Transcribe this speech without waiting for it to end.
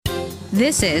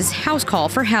This is House Call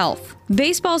for Health.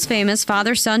 Baseball's famous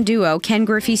father-son duo Ken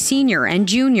Griffey Sr. and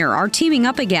Jr. are teaming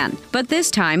up again, but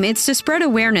this time it's to spread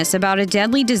awareness about a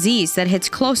deadly disease that hits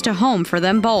close to home for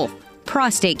them both: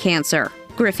 prostate cancer.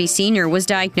 Griffey Sr. was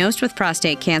diagnosed with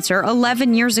prostate cancer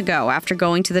 11 years ago after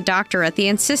going to the doctor at the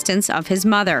insistence of his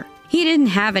mother. He didn't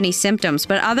have any symptoms,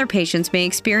 but other patients may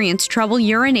experience trouble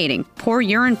urinating, poor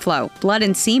urine flow, blood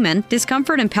and semen,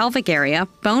 discomfort in pelvic area,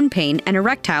 bone pain, and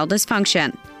erectile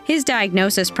dysfunction. His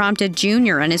diagnosis prompted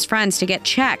Junior and his friends to get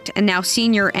checked, and now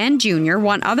Senior and Junior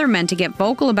want other men to get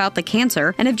vocal about the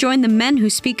cancer and have joined the Men Who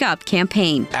Speak Up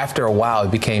campaign. After a while,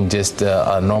 it became just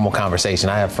a normal conversation.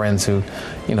 I have friends who,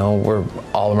 we're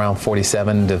all around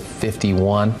 47 to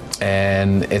 51,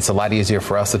 and it's a lot easier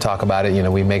for us to talk about it.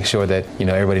 We make sure that,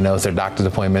 everybody knows their doctor's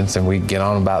appointments, and we get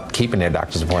on about keeping their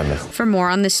doctor's appointments. For more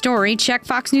on this story, check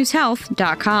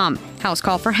foxnewshealth.com. House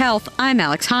Call for Health, I'm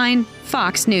Alex Hine,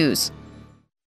 Fox News.